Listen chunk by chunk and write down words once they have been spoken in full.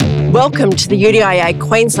Welcome to the UDIA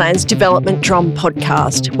Queensland's Development Drum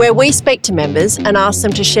podcast, where we speak to members and ask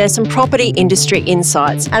them to share some property industry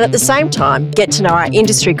insights and at the same time get to know our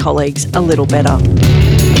industry colleagues a little better.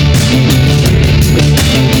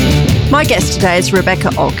 My guest today is Rebecca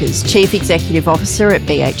Oelkers, Chief Executive Officer at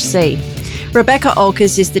BHC. Rebecca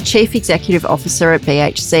Oelkers is the Chief Executive Officer at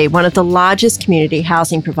BHC, one of the largest community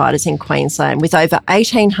housing providers in Queensland, with over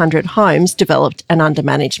 1,800 homes developed and under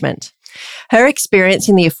management. Her experience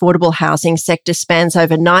in the affordable housing sector spans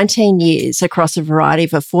over 19 years across a variety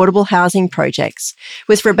of affordable housing projects,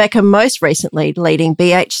 with Rebecca most recently leading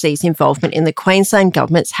BHC's involvement in the Queensland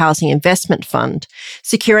Government's Housing Investment Fund,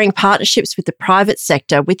 securing partnerships with the private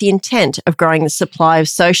sector with the intent of growing the supply of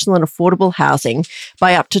social and affordable housing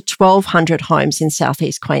by up to 1,200 homes in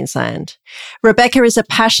southeast Queensland. Rebecca is a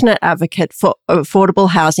passionate advocate for affordable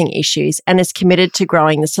housing issues and is committed to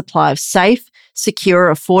growing the supply of safe, secure,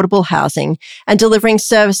 affordable housing and delivering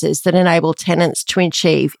services that enable tenants to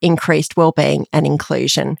achieve increased wellbeing and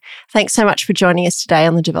inclusion. Thanks so much for joining us today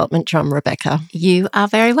on the Development Drum, Rebecca. You are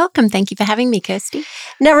very welcome. Thank you for having me, Kirsty.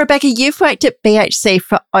 Now, Rebecca, you've worked at BHC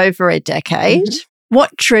for over a decade. Mm-hmm.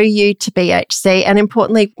 What drew you to BHC and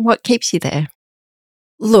importantly, what keeps you there?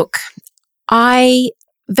 Look, I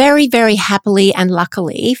very, very happily and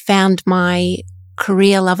luckily found my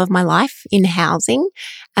career love of my life in housing.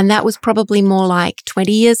 And that was probably more like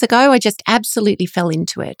 20 years ago. I just absolutely fell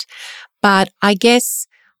into it. But I guess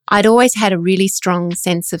I'd always had a really strong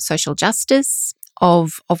sense of social justice,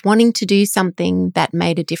 of wanting to do something that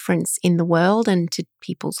made a difference in the world and to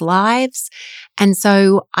people's lives. And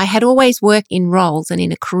so I had always worked in roles and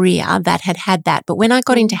in a career that had that. But when I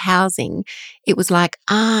got into housing, it was like,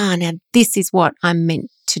 now this is what I'm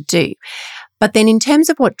meant to do. But then in terms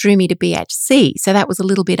of what drew me to BHC, so that was a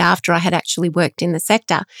little bit after I had actually worked in the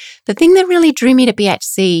sector, the thing that really drew me to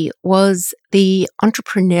BHC was the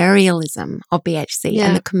entrepreneurialism of BHC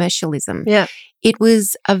and the commercialism. Yeah. It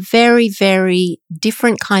was a very, very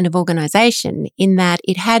different kind of organisation in that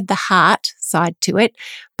it had the heart side to it,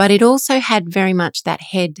 but it also had very much that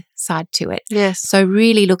head side to it. Yes. So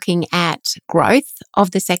really looking at growth of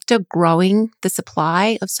the sector, growing the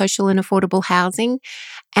supply of social and affordable housing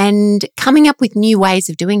and coming up with new ways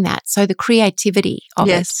of doing that. So the creativity of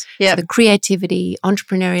it. Yep. So the creativity,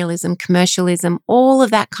 entrepreneurialism, commercialism, all of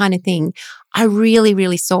that kind of thing, I really,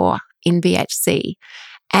 really saw in BHC.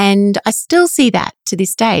 And I still see that to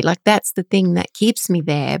this day. Like that's the thing that keeps me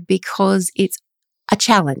there because it's a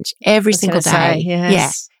challenge every single day. Yes.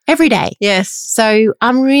 Yeah, every day. Yes. So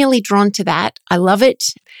I'm really drawn to that. I love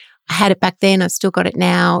it. I had it back then. I've still got it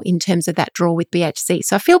now in terms of that draw with BHC.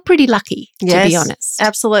 So I feel pretty lucky, to be honest.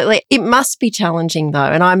 Absolutely. It must be challenging though.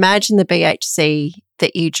 And I imagine the BHC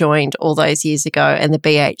that you joined all those years ago and the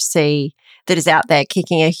BHC that is out there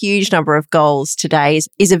kicking a huge number of goals today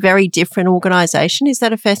is a very different organisation. Is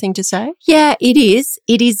that a fair thing to say? Yeah, it is.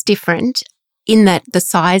 It is different in that the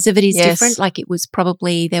size of it is different. Like it was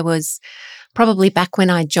there was probably back when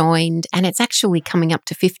I joined, and it's actually coming up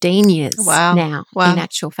to 15 years now in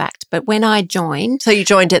actual fact. But when I joined... So you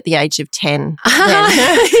joined at the age of 10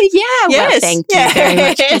 well, thank you very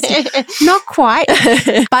much, Kirsty. Not quite.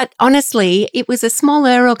 But honestly, it was a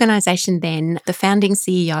smaller organisation then. The founding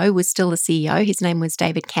CEO was still the CEO. His name was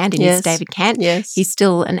David Cant, and it's David Cant. Yes. He's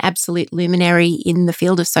still an absolute luminary in the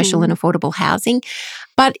field of social and affordable housing.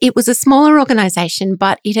 But it was a smaller organisation,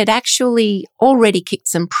 but it had actually already kicked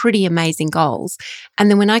some pretty amazing goals.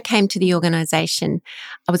 And then when I came to the organisation,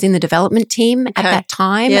 I was in the development team at that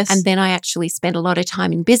time. Yes. And then I actually spent a lot of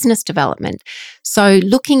time in business development. So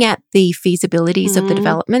looking at the feasibilities of the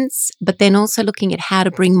developments, but then also looking at how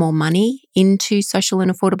to bring more money into social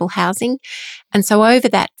and affordable housing. And so over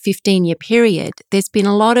that 15-year period, there's been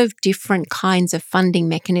a lot of different kinds of funding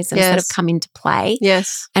mechanisms that have come into play.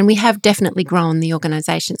 Yes. And we have definitely grown the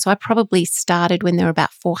organisation. So I probably started when there were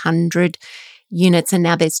about 400 units and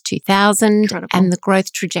now there's 2,000. Incredible. And the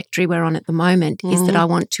growth trajectory we're on at the moment is that I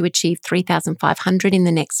want to achieve 3,500 in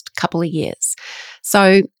the next couple of years.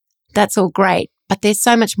 So that's all great, but there's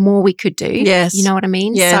so much more we could do. Yes. You know what I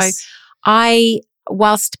mean? Yes. So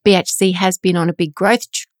whilst BHC has been on a big growth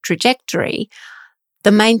trajectory,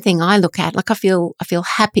 the main thing I look at, like I feel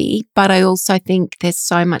happy, but I also think there's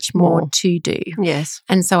so much more to do. Yes.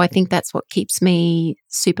 And so I think that's what keeps me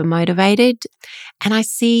super motivated. And I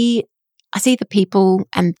see the people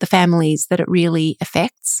and the families that it really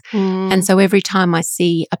affects. And so every time I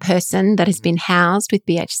see a person that has been housed with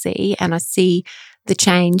BHC and I see the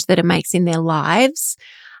change that it makes in their lives,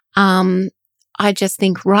 I just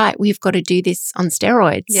think, right, we've got to do this on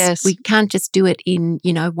steroids. Yes. We can't just do it in,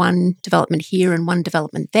 one development here and one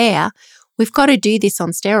development there. we've got to do this on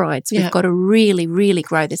steroids. Yeah. We've got to really, really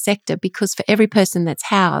grow the sector, because for every person that's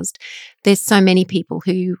housed, there's so many people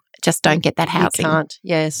who just don't get that housing. You can't,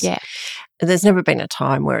 yes. Yeah. There's never been a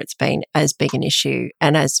time where it's been as big an issue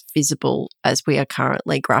and as visible as we are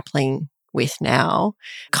currently grappling with now.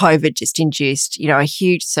 COVID just induced, a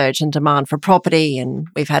huge surge in demand for property, and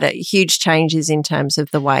we've had huge changes in terms of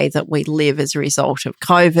the way that we live as a result of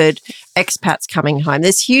COVID, expats coming home.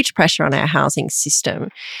 There's huge pressure on our housing system.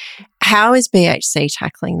 How is BHC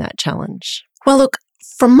tackling that challenge? Well, look,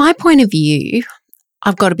 from my point of view,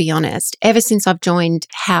 I've got to be honest, ever since I've joined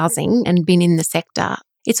housing and been in the sector,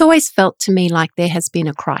 it's always felt to me like there has been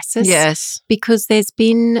a crisis. Yes. Because there's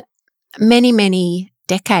been many, many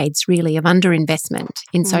decades really of underinvestment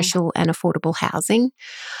in social and affordable housing.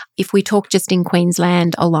 If we talk just in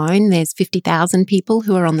Queensland alone, there's 50,000 people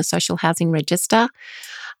who are on the social housing register.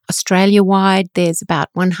 Australia-wide, there's about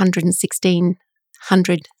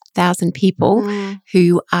 1,600,000 people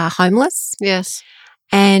who are homeless. Yes.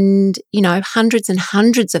 And, hundreds and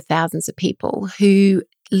hundreds of thousands of people who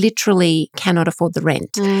literally cannot afford the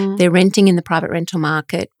rent. They're renting in the private rental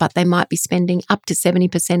market, but they might be spending up to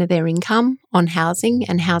 70% of their income on housing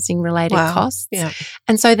and housing-related costs. Yeah.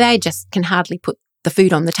 And so they just can hardly put the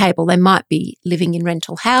food on the table. They might be living in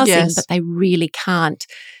rental housing, but they really can't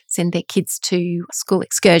send their kids to school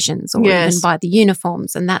excursions or even buy the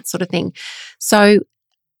uniforms and that sort of thing. So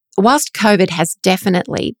whilst COVID has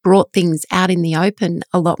definitely brought things out in the open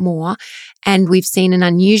a lot more, and we've seen an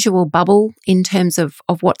unusual bubble in terms of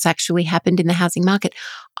what's actually happened in the housing market,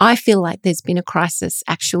 I feel like there's been a crisis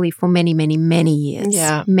actually for many, many, many years.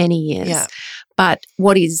 Yeah. Many years. Yeah. But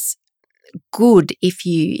what is good, if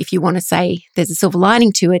you want to say there's a silver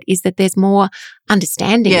lining to it, is that there's more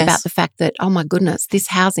understanding about the fact that, oh my goodness, this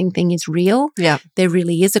housing thing is real. Yeah. There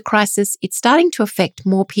really is a crisis. It's starting to affect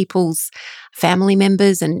more people's family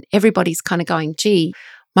members, and everybody's kind of going, gee,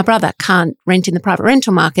 my brother can't rent in the private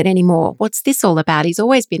rental market anymore. What's this all about? He's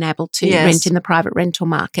always been able to rent in the private rental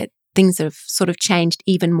market. Things have sort of changed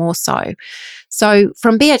even more so. So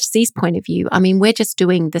from BHC's point of view, I mean, we're just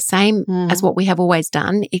doing the same as what we have always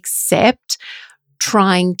done, except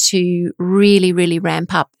trying to really, really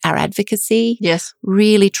ramp up our advocacy. Yes.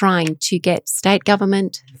 Really trying to get state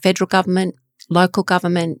government, federal government, local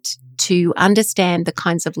government to understand the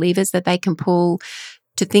kinds of levers that they can pull,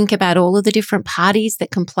 to think about all of the different parties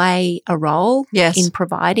that can play a role in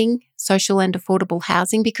providing social and affordable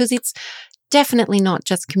housing, because it's definitely not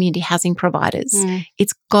just community housing providers.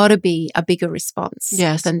 It's got to be a bigger response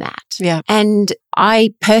than that. Yeah. And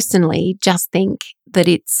I personally just think that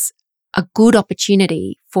it's a good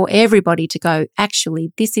opportunity for everybody to go,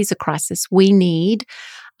 actually, this is a crisis. We need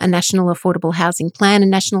a national affordable housing plan, a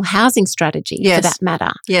national housing strategy for that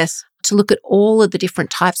matter. Yes. To look at all of the different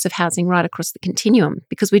types of housing right across the continuum,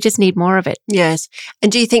 because we just need more of it. Yes.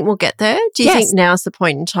 And do you think we'll get there? Do you think now's the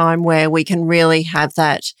point in time where we can really have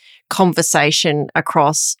that conversation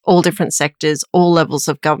across all different sectors, all levels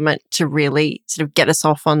of government, to really sort of get us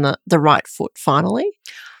off on the right foot finally?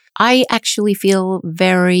 I actually feel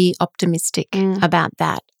very optimistic about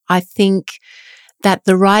that. I think that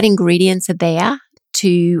the right ingredients are there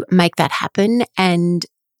to make that happen, and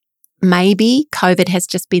maybe COVID has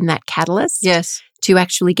just been that catalyst to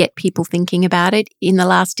actually get people thinking about it. In the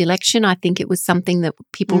last election, I think it was something that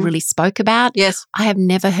people really spoke about. Yes. I have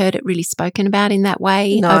never heard it really spoken about in that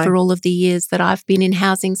way over all of the years that I've been in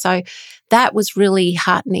housing. So that was really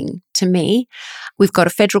heartening to me. We've got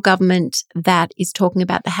a federal government that is talking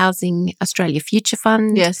about the Housing Australia Future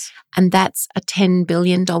Fund. Yes. And that's a $10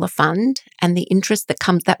 billion fund. And the interest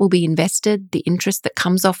that will be invested, the interest that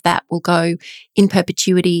comes off that will go in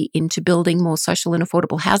perpetuity into building more social and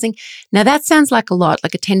affordable housing. Now, that sounds like a lot,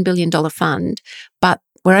 like a $10 billion fund, but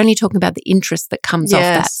we're only talking about the interest that comes off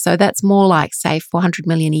that. So that's more like, say, $400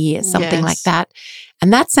 million a year, something like that.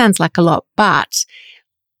 And that sounds like a lot, but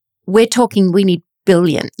we're talking we need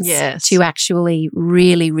billions to actually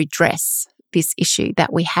really redress this issue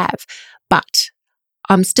that we have. But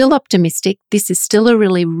I'm still optimistic. This is still a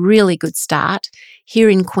really, really good start. Here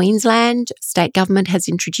in Queensland, state government has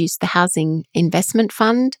introduced the Housing Investment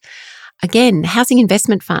Fund. Again, Housing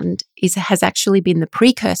Investment Fund has actually been the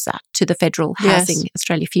precursor to the Federal Housing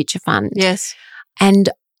Australia Future Fund. Yes. And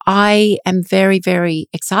I am very, very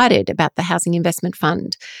excited about the Housing Investment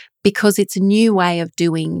Fund because it's a new way of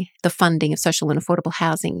doing the funding of social and affordable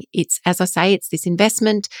housing. It's, as I say, it's this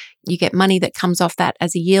investment. You get money that comes off that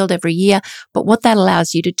as a yield every year. But what that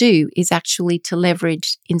allows you to do is actually to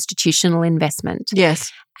leverage institutional investment.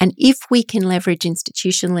 Yes. And if we can leverage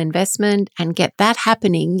institutional investment and get that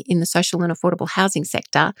happening in the social and affordable housing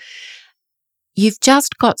sector, you've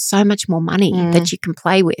just got so much more money that you can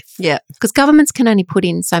play with. Yeah. Because governments can only put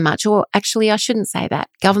in so much, or actually I shouldn't say that.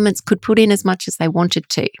 Governments could put in as much as they wanted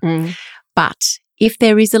to. But if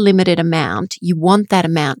there is a limited amount, you want that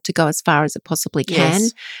amount to go as far as it possibly can.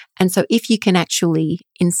 Yes. And so if you can actually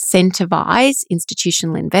incentivize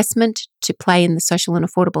institutional investment to play in the social and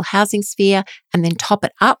affordable housing sphere and then top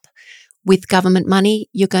it up with government money,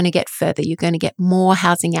 you're going to get further. You're going to get more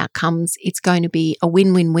housing outcomes. It's going to be a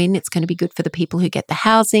win-win-win. It's going to be good for the people who get the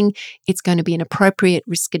housing. It's going to be an appropriate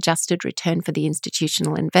risk-adjusted return for the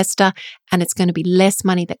institutional investor. And it's going to be less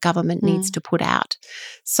money that government needs to put out.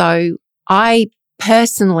 So I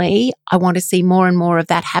want to see more and more of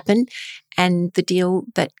that happen. And the deal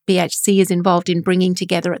that BHC is involved in bringing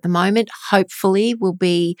together at the moment, hopefully will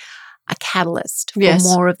be a catalyst for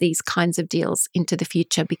more of these kinds of deals into the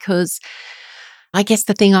future, because I guess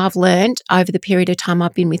the thing I've learned over the period of time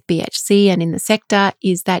I've been with BHC and in the sector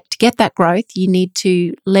is that to get that growth, you need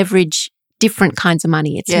to leverage different kinds of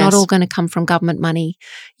money. It's not all going to come from government money.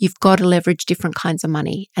 You've got to leverage different kinds of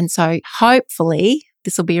money. And so hopefully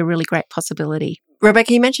this will be a really great possibility.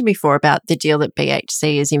 Rebecca, you mentioned before about the deal that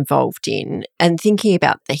BHC is involved in and thinking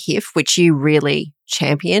about the HIF, which you really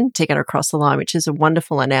championed to get across the line, which is a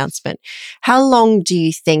wonderful announcement. How long do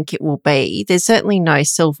you think it will be? There's certainly no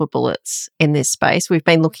silver bullets in this space. We've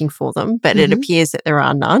been looking for them, but it appears that there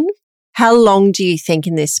are none. How long do you think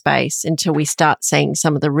in this space until we start seeing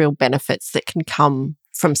some of the real benefits that can come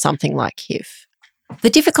from something like HIF?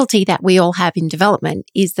 The difficulty that we all have in development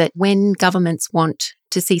is that when governments want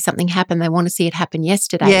to see something happen, they want to see it happen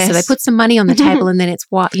yesterday. Yes. So they put some money on the table and then it's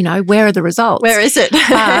what, where are the results? Where is it?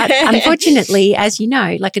 But unfortunately, as you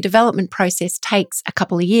know, like a development process takes a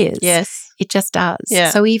couple of years. Yes. It just does. Yeah.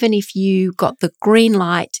 So even if you got the green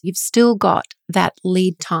light, you've still got that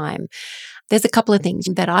lead time. There's a couple of things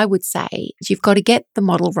that I would say. You've got to get the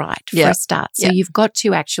model right for a start. So you've got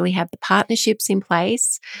to actually have the partnerships in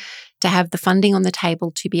place, to have the funding on the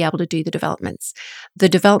table to be able to do the developments. The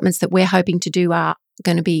developments that we're hoping to do are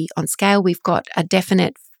going to be on scale. We've got a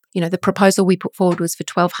definite, the proposal we put forward was for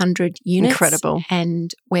 1,200 units. Incredible.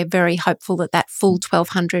 And we're very hopeful that that full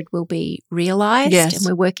 1,200 will be realised. Yes. And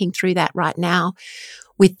we're working through that right now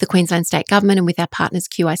with the Queensland State Government and with our partners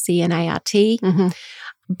QIC and ART.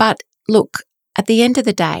 But look, at the end of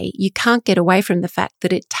the day, you can't get away from the fact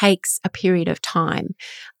that it takes a period of time.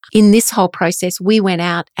 In this whole process, we went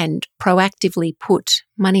out and proactively put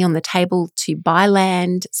money on the table to buy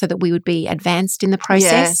land so that we would be advanced in the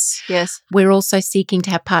process. Yes. We're also seeking to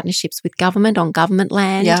have partnerships with government on government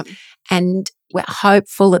land. Yep. And we're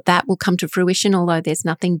hopeful that that will come to fruition, although there's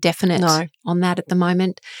nothing definite on that at the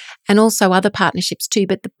moment. And also other partnerships too.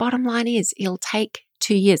 But the bottom line is it'll take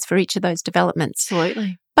 2 years for each of those developments.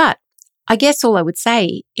 Absolutely. But I guess all I would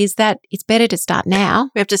say is that it's better to start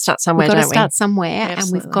now. We have to start somewhere, We've got don't to start somewhere, Absolutely.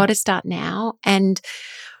 and we've got to start now. And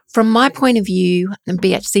from my point of view and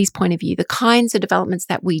BHC's point of view, the kinds of developments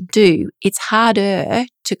that we do, it's harder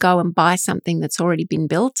to go and buy something that's already been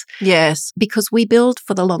built. Yes. Because we build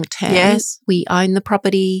for the long term. Yes. We own the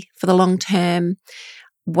property for the long term.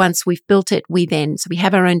 Once we've built it, we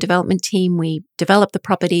have our own development team, we develop the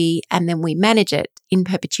property and then we manage it in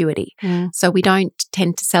perpetuity. So we don't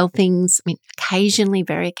tend to sell things. I mean, occasionally,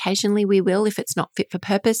 very occasionally we will if it's not fit for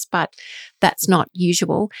purpose, but that's not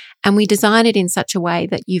usual. And we design it in such a way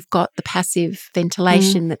that you've got the passive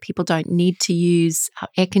ventilation that people don't need to use,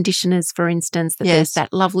 air conditioners, for instance, that there's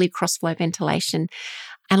that lovely cross-flow ventilation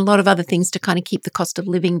and a lot of other things to kind of keep the cost of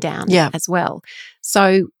living down as well.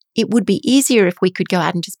 So it would be easier if we could go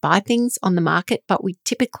out and just buy things on the market, but we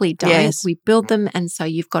typically don't. Yes. We build them, and so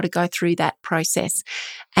you've got to go through that process.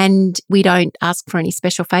 And we don't ask for any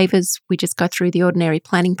special favours. We just go through the ordinary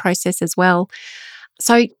planning process as well.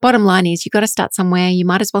 So bottom line is you've got to start somewhere. You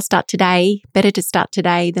might as well start today. Better to start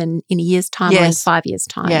today than in a year's time or in 5 years'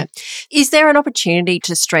 time. Yeah. Is there an opportunity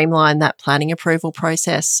to streamline that planning approval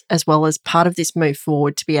process as well as part of this move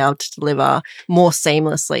forward to be able to deliver more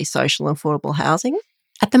seamlessly social and affordable housing?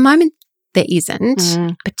 At the moment, there isn't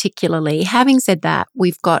particularly. Having said that,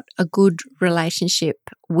 we've got a good relationship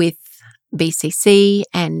with BCC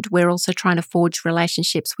and we're also trying to forge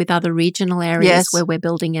relationships with other regional areas where we're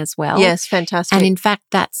building as well. Yes, fantastic. And in fact,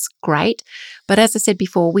 that's great. But as I said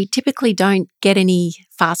before, we typically don't get any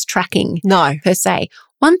fast tracking per se.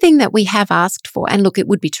 One thing that we have asked for, and look, it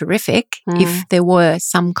would be terrific if there were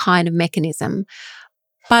some kind of mechanism,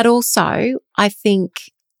 but also I think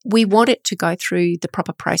we want it to go through the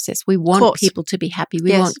proper process. We want people to be happy.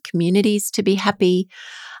 We want communities to be happy.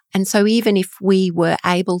 And so even if we were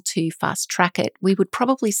able to fast track it, we would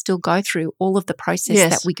probably still go through all of the process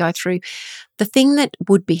that we go through. The thing that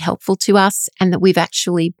would be helpful to us and that we've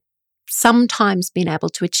actually sometimes been able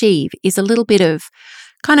to achieve is a little bit of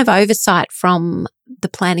kind of oversight from the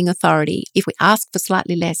planning authority. If we ask for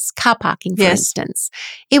slightly less car parking, for instance,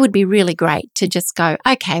 it would be really great to just go,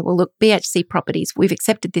 okay, well, look, BHC properties, we've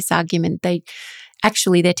accepted this argument.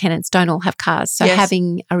 Actually, their tenants don't all have cars. So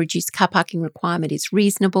having a reduced car parking requirement is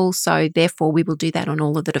reasonable. So therefore, we will do that on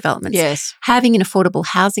all of the developments. Yes. Having an affordable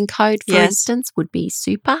housing code, for instance, would be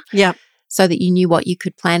super. Yeah. So that you knew what you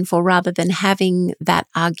could plan for rather than having that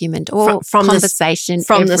argument or conversation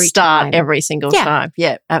from the start time. Every single time.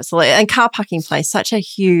 Yeah, absolutely. And car parking plays such a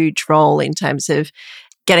huge role in terms of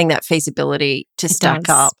getting that feasibility to stack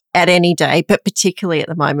up at any day, but particularly at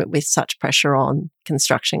the moment with such pressure on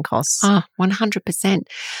construction costs. 100%.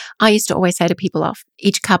 I used to always say to people,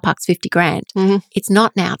 each car park's $50,000. Mm-hmm. It's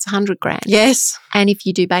not now, it's $100,000. Yes. And if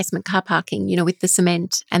you do basement car parking, with the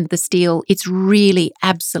cement and the steel, it's really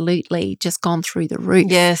absolutely just gone through the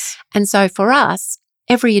roof. Yes. And so for us,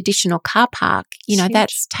 every additional car park,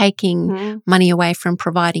 that's taking money away from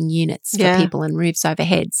providing units for people and roofs over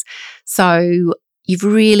heads. So you've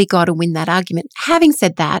really got to win that argument. Having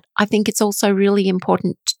said that, I think it's also really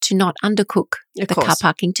important to not undercook the car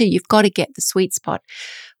parking too. You've got to get the sweet spot.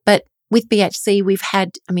 But with BHC, we've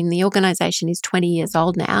had, the organisation is 20 years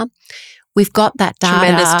old now. We've got that data.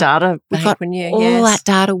 Tremendous data. We've got all that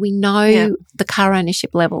data. We know the car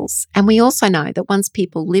ownership levels. And we also know that once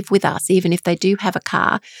people live with us, even if they do have a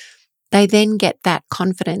car, they then get that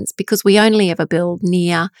confidence because we only ever build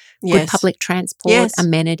near good public transport,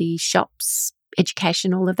 amenities, shops,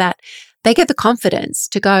 education, all of that. They get the confidence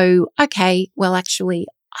to go, okay, well, actually,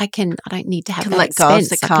 I don't need to have that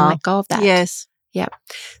expense. I can let go of that. Yes. Yeah.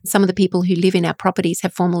 Some of the people who live in our properties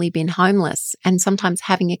have formerly been homeless, and sometimes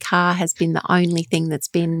having a car has been the only thing that's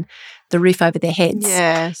been the roof over their heads.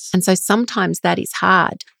 Yes. And so sometimes that is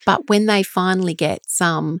hard. But when they finally get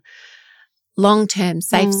some long-term,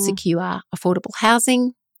 safe, secure, affordable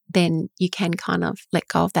housing, then you can kind of let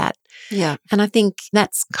go of that. Yeah. And I think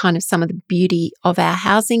that's kind of some of the beauty of our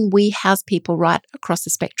housing. We house people right across the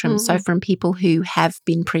spectrum. So from people who have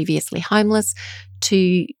been previously homeless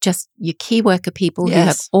to just your key worker people who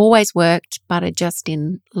have always worked but are just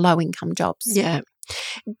in low-income jobs. Yeah.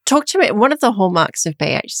 Talk to me. One of the hallmarks of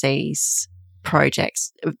BHC's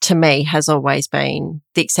projects, to me, has always been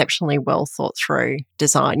the exceptionally well thought through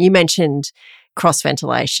design. You mentioned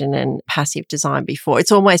cross-ventilation and passive design before.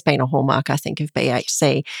 It's always been a hallmark, I think, of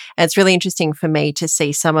BHC. And it's really interesting for me to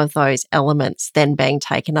see some of those elements then being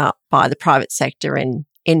taken up by the private sector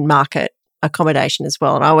in market accommodation as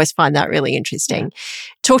well. And I always find that really interesting. Yeah.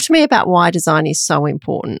 Talk to me about why design is so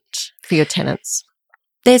important for your tenants.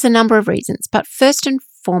 There's a number of reasons, but first and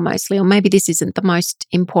foremostly, or maybe this isn't the most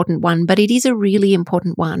important one, but it is a really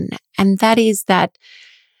important one. And that is that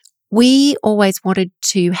we always wanted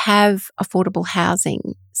to have affordable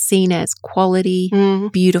housing seen as quality,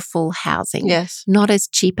 beautiful housing, not as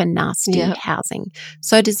cheap and nasty housing.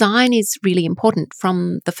 So design is really important,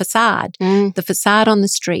 from the facade on the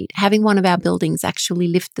street. Having one of our buildings actually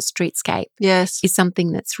lift the streetscape is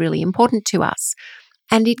something that's really important to us.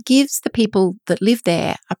 And it gives the people that live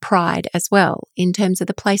there a pride as well in terms of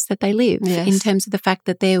the place that they live, in terms of the fact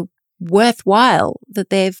that they're worthwhile, that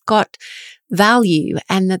they've got value,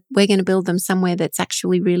 and that we're going to build them somewhere that's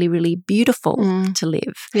actually really, really beautiful to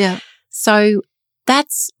live. Yeah. So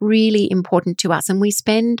that's really important to us. And we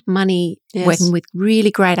spend money working with really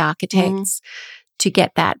great architects to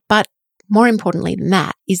get that. But more importantly than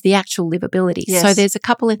that is the actual livability. Yes. So there's a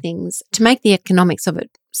couple of things to make the economics of it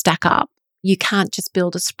stack up. You can't just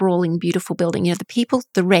build a sprawling, beautiful building.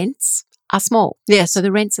 The rents are small. Yeah. So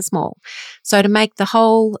the rents are small. So to make the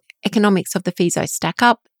whole economics of the FISO stack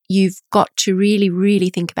up, you've got to really, really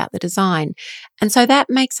think about the design. And so that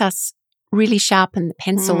makes us really sharpen the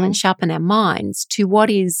pencil and sharpen our minds to what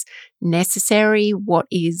is necessary, what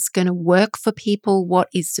is going to work for people, what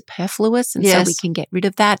is superfluous, and so we can get rid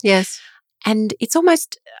of that. Yes. And it's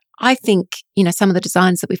almost, I think, some of the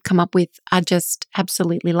designs that we've come up with are just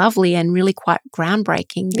absolutely lovely and really quite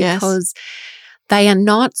groundbreaking because they are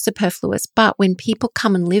not superfluous, but when people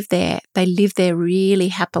come and live there, they live there really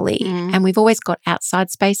happily. And we've always got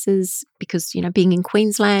outside spaces because, being in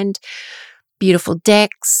Queensland, beautiful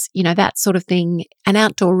decks, that sort of thing. An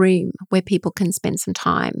outdoor room where people can spend some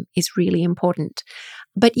time is really important.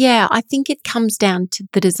 But I think it comes down to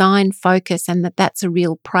the design focus, and that's a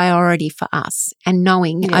real priority for us, and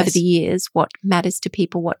knowing over the years what matters to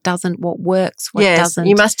people, what doesn't, what works, what doesn't.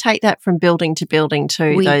 You must take that from building to building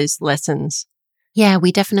too, those lessons. Yeah,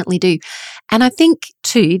 we definitely do. And I think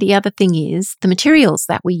too, the other thing is the materials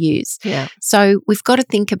that we use. Yeah. So we've got to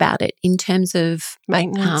think about it in terms of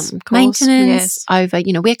Maintenance, of course. maintenance Yes. over,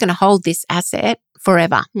 we're going to hold this asset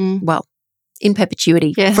forever. Well, in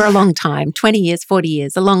perpetuity for a long time, 20 years, 40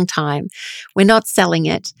 years, a long time. We're not selling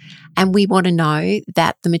it. And we want to know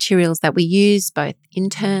that the materials that we use, both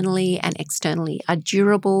internally and externally, are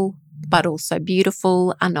durable, but also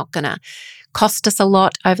beautiful, are not going to cost us a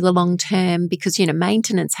lot over the long term because,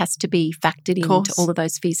 maintenance has to be factored into all of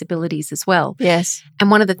those feasibilities as well. Yes.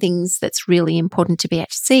 And one of the things that's really important to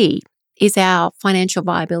BHC is our financial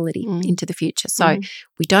viability into the future. So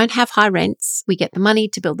we don't have high rents. We get the money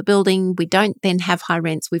to build the building. We don't then have high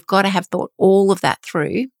rents. We've got to have thought all of that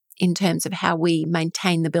through in terms of how we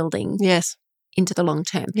maintain the building into the long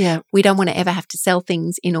term. Yeah. We don't want to ever have to sell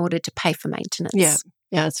things in order to pay for maintenance. Yeah.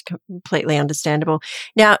 Yeah, it's completely understandable.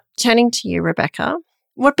 Now, turning to you, Rebecca,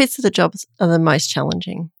 what bits of the jobs are the most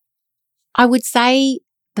challenging? I would say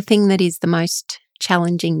the thing that is the most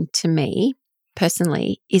challenging to me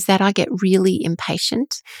personally is that I get really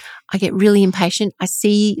impatient. I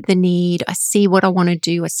see the need. I see what I want to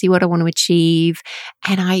do. I see what I want to achieve.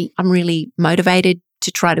 And I'm really motivated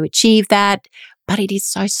to try to achieve that. But it is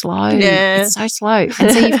so slow. Yeah. It's so slow.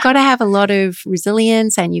 And so you've got to have a lot of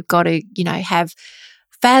resilience and you've got to, have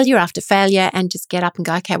failure after failure and just get up and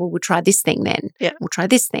go, okay, well, we'll try this thing then. Yeah. We'll try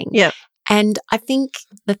this thing. Yeah. And I think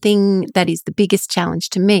the thing that is the biggest challenge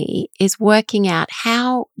to me is working out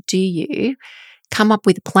how do you come up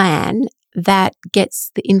with a plan that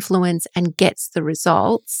gets the influence and gets the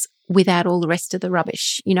results without all the rest of the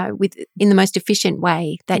rubbish, in the most efficient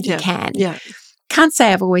way that you can. Yeah. Can't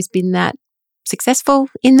say I've always been that successful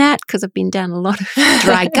in that because I've been down a lot of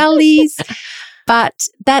dry gullies. But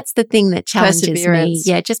that's the thing that challenges me.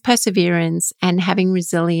 Yeah, just perseverance and having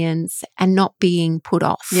resilience and not being put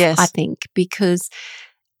off, I think, because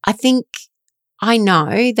I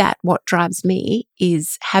know that what drives me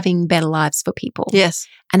is having better lives for people. Yes.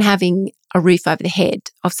 And having a roof over the head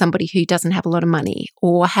of somebody who doesn't have a lot of money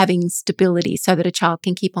or having stability so that a child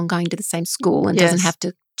can keep on going to the same school and doesn't have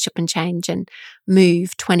to chip and change and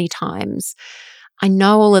move 20 times. I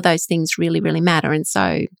know all of those things really, really matter. And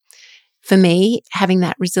so for me, having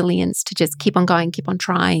that resilience to just keep on going, keep on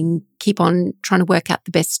trying to work out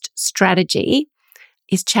the best strategy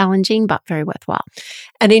is challenging but very worthwhile.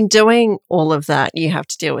 And in doing all of that, you have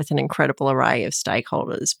to deal with an incredible array of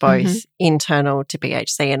stakeholders, both internal to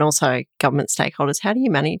BHC and also government stakeholders. How do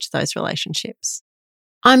you manage those relationships?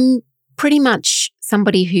 I'm pretty much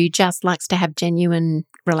somebody who just likes to have genuine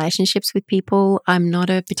relationships with people. I'm not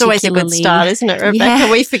a particularly... It's always a good start, isn't it, Rebecca?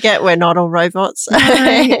 Yeah. We forget we're not all robots. No,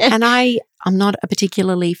 and I'm not a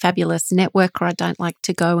particularly fabulous networker. I don't like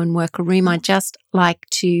to go and work a room. I just like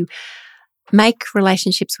to make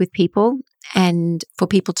relationships with people and for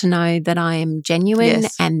people to know that I am genuine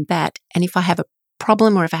and if I have a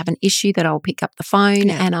problem or if I have an issue that I'll pick up the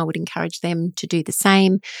phone and I would encourage them to do the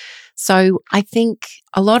same. So I think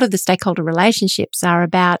a lot of the stakeholder relationships are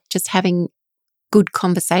about just having good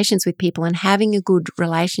conversations with people and having a good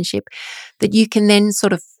relationship that you can then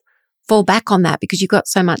sort of fall back on that because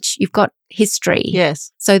you've got history.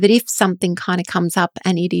 Yes. So that if something kind of comes up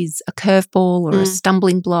and it is a curveball or a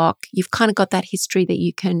stumbling block, you've kind of got that history that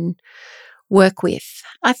you can work with.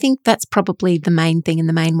 I think that's probably the main thing and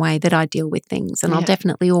the main way that I deal with things. And I'll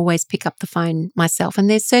definitely always pick up the phone myself. And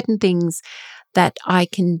there's certain things that I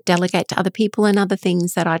can delegate to other people and other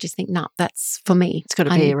things that I just think, no, that's for me. It's got to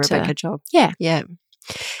be a Rebecca job. Yeah. Yeah.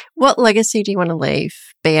 What legacy do you want to leave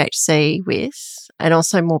BHC with and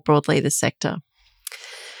also more broadly the sector?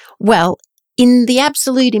 Well, in the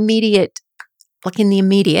immediate,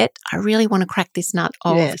 I really want to crack this nut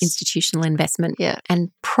of institutional investment and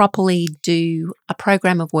properly do a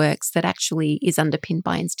program of works that actually is underpinned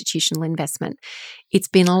by institutional investment. It's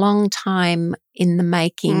been a long time in the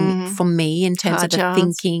making for me in terms of the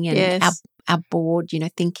thinking and our board,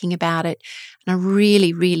 thinking about it. And I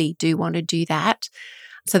really, really do want to do that.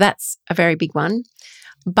 So that's a very big one.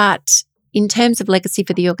 But in terms of legacy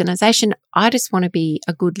for the organisation, I just want to be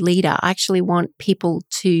a good leader. I actually want people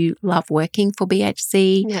to love working for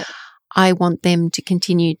BHC. Yeah. I want them to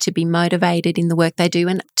continue to be motivated in the work they do.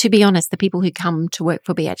 And to be honest, the people who come to work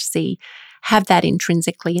for BHC have that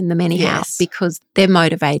intrinsically in them anyhow because they're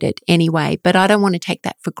motivated anyway. But I don't want to take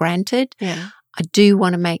that for granted. Yeah. I do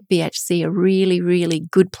want to make BHC a really, really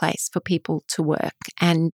good place for people to work.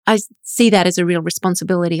 And I see that as a real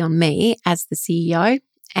responsibility on me as the CEO.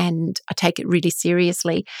 And I take it really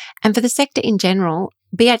seriously. And for the sector in general,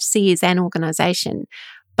 BHC is an organisation,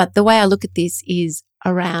 but the way I look at this is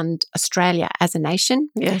around Australia as a nation.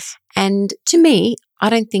 Yes. And to me, I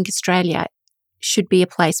don't think Australia should be a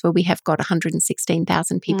place where we have got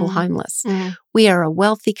 116,000 people homeless. We are a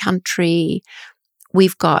wealthy country.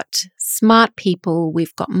 We've got smart people.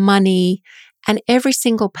 We've got money. And every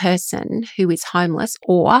single person who is homeless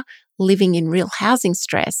or living in real housing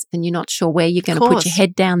stress and you're not sure where you're going to put your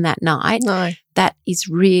head down that night, that is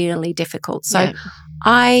really difficult. So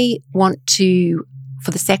I want to,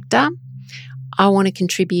 for the sector, I want to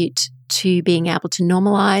contribute to being able to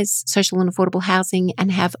normalise social and affordable housing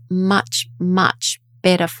and have much, much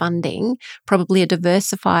better funding, probably a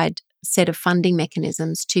diversified set of funding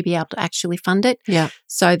mechanisms to be able to actually fund it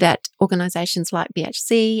so that organisations like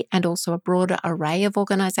BHC and also a broader array of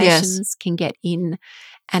organisations can get in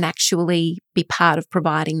and actually be part of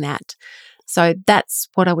providing that. So that's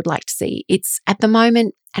what I would like to see. It's at the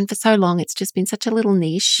moment, and for so long, it's just been such a little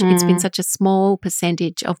niche. It's been such a small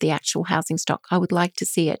percentage of the actual housing stock. I would like to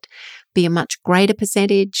see it be a much greater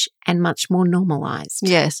percentage and much more normalised.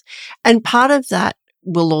 Yes. And part of that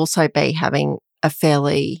will also be having a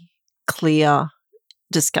fairly clear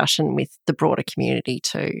discussion with the broader community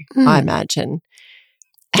too, I imagine.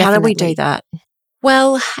 Definitely. How do we do that?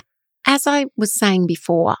 Well, as I was saying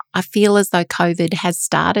before, I feel as though COVID has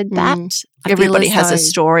started that. Everybody has a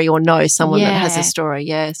story or knows someone that has a story,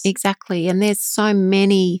 yes. Exactly. And there's so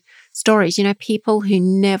many stories, you know, people who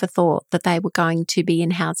never thought that they were going to be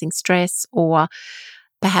in housing stress or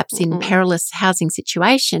perhaps in perilous housing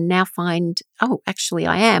situation now find, oh, actually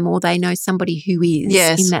I am, or they know somebody who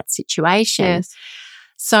is in that situation. Yes.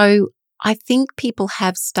 So I think people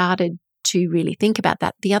have started to really think about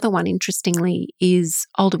that. The other one, interestingly, is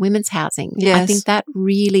older women's housing. Yes. I think that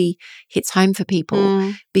really hits home for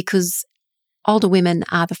people because older women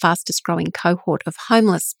are the fastest growing cohort of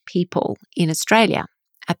homeless people in Australia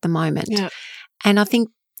at the moment. Yeah. And I think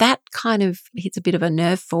that kind of hits a bit of a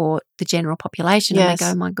nerve for the general population. And they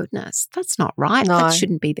go, my goodness, that's not right. No. That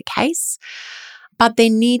shouldn't be the case. But there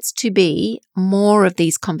needs to be more of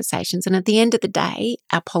these conversations. And at the end of the day,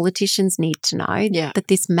 our politicians need to know that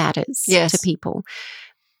this matters to people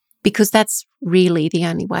because that's really the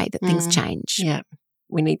only way that things change. Yeah,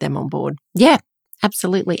 we need them on board. Yeah,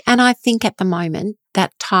 absolutely. And I think at the moment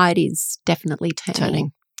that tide is definitely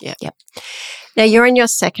turning. Yep. Now, you're in your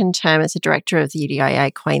second term as a director of the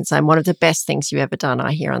UDIA Queensland. One of the best things you've ever done,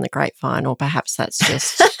 I hear on the grapevine, or perhaps that's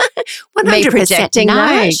just 100% me projecting.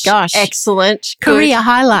 No, gosh. Excellent. Career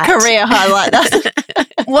highlight. Career highlight.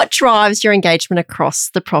 What drives your engagement across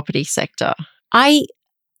the property sector? I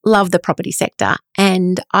love the property sector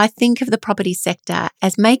and I think of the property sector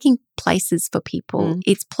as making places for people.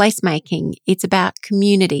 It's placemaking. It's about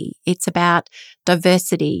community. It's about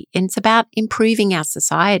diversity. And it's about improving our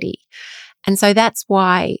society. And so that's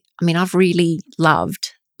why, I mean, I've really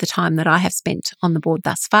loved the time that I have spent on the board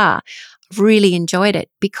thus far. I've really enjoyed it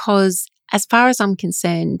because as far as I'm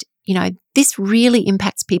concerned, you know, this really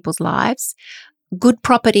impacts people's lives. Good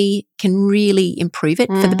property can really improve it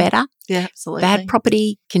for the better. Yeah, absolutely. Bad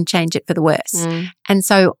property can change it for the worse. And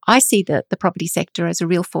so I see the property sector as a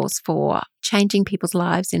real force for changing people's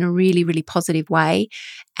lives in a really, really positive way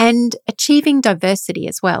and achieving diversity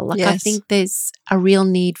as well. Like I think there's a real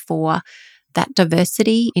need for that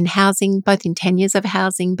diversity in housing, both in tenures of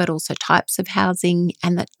housing, but also types of housing,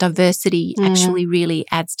 and that diversity actually really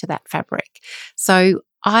adds to that fabric. So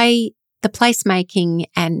the placemaking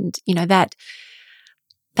and, you know, that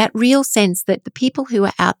real sense that the people who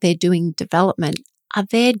are out there doing development are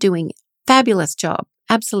there doing fabulous job,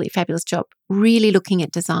 absolutely fabulous job, really looking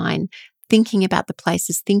at design, thinking about the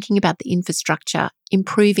places, thinking about the infrastructure,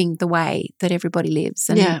 improving the way that everybody lives.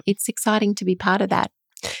 And it's exciting to be part of that.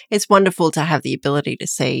 It's wonderful to have the ability to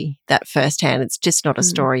see that firsthand. It's just not a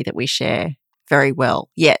story that we share very well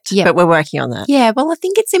yet, but we're working on that. Yeah, well, I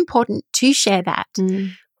think it's important to share that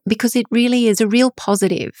because it really is a real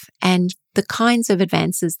positive, and the kinds of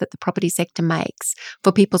advances that the property sector makes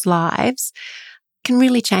for people's lives can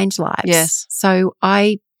really change lives. Yes. So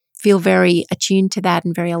I feel very attuned to that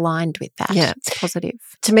and very aligned with that. Yeah. It's positive.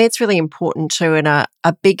 To me, it's really important too, and a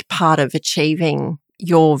big part of achieving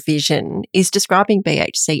your vision is describing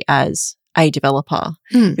BHC as a developer,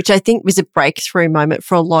 which I think was a breakthrough moment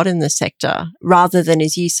for a lot in the sector, rather than,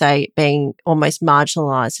 as you say, being almost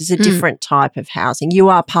marginalised as a different type of housing. You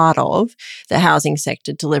are part of the housing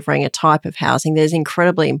sector delivering a type of housing that is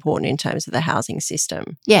incredibly important in terms of the housing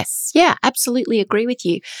system. Yes. Yeah, absolutely agree with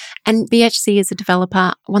you. And BHC as a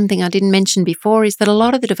developer, one thing I didn't mention before is that a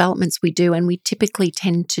lot of the developments we do, and we typically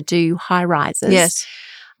tend to do high rises. Yes.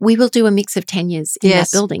 We will do a mix of tenures in that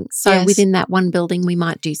building. So within that one building, we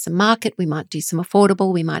might do some market, we might do some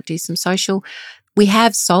affordable, we might do some social. we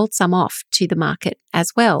have sold some off to the market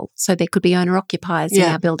as well. So there could be owner-occupiers in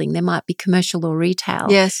our building. There might be commercial or retail.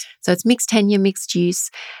 Yes. So it's mixed tenure, mixed use.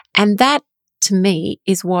 And that, to me,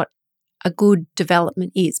 is what a good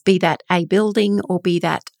development is, be that a building or be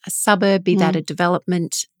that a suburb, be that a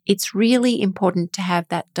development. It's really important to have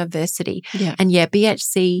that diversity. Yeah. And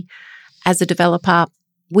BHC, as a developer,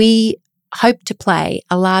 we hope to play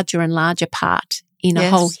a larger and larger part in a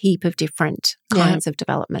whole heap of different kinds of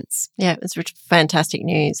developments. Yeah, it's fantastic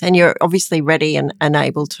news. And you're obviously ready and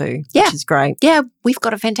able to, which is great. Yeah, we've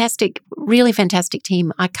got a really fantastic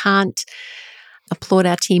team. I can't applaud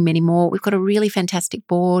our team anymore. We've got a really fantastic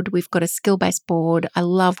board. We've got a skill-based board. I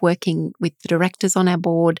love working with the directors on our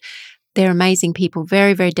board. They're amazing people,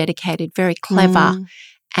 very, very dedicated, very clever,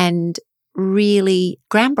 and really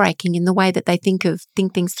groundbreaking in the way that they think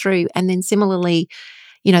things through. And then similarly,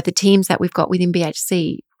 the teams that we've got within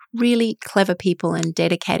BHC, really clever people and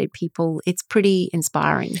dedicated people. It's pretty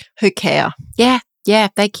inspiring. Who care? Yeah,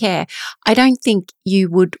 they care. I don't think you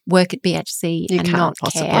would work at BHC You and can't not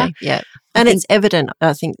possibly. care. Yeah. And it's evident,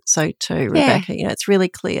 I think so too, Rebecca. It's really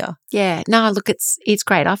clear. Yeah. No, look, it's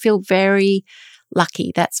great. I feel very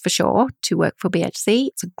lucky, that's for sure, to work for BHC.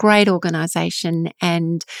 It's a great organisation,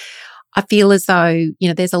 and I feel as though,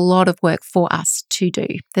 there's a lot of work for us to do.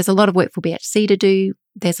 There's a lot of work for BHC to do.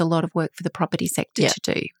 There's a lot of work for the property sector to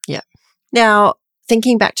do. Yeah. Now,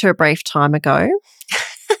 thinking back to a brief time ago,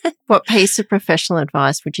 what piece of professional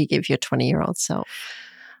advice would you give your 20-year-old self?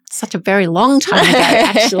 Such a very long time ago,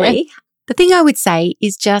 actually. The thing I would say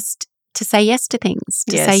is just to say yes to things,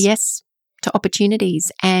 to say yes to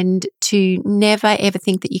opportunities, and to never, ever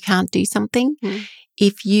think that you can't do something.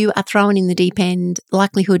 If you are thrown in the deep end,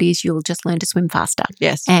 likelihood is you'll just learn to swim faster.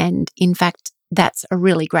 Yes. And in fact, that's a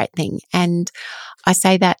really great thing. And I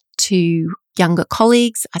say that to younger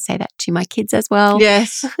colleagues. I say that to my kids as well.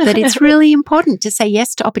 Yes. That it's really important to say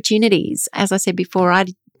yes to opportunities. As I said before, I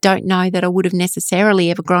don't know that I would have necessarily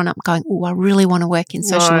ever grown up going, oh, I really want to work in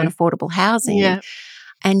social and affordable housing. Yeah.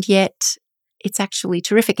 And yet it's actually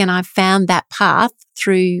terrific. And I've found that path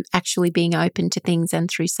through actually being open to things and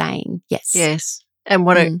through saying yes. Yes. And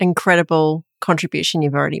what an incredible contribution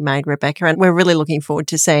you've already made, Rebecca. And we're really looking forward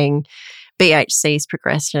to seeing BHC's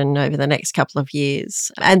progression over the next couple of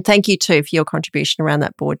years. And thank you too for your contribution around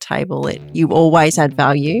that board table. You always add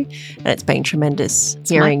value, and it's been tremendous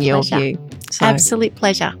hearing your view. So, absolute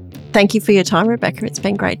pleasure. Thank you for your time, Rebecca. It's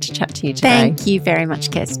been great to chat to you today. Thank you very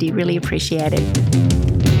much, Kirsty. Really appreciate it.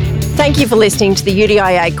 Thank you for listening to the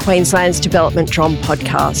UDIA Queensland's Development Drum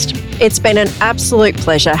podcast. It's been an absolute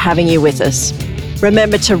pleasure having you with us.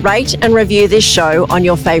 Remember to rate and review this show on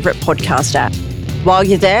your favourite podcast app. While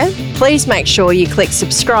you're there, please make sure you click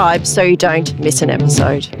subscribe so you don't miss an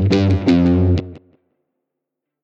episode.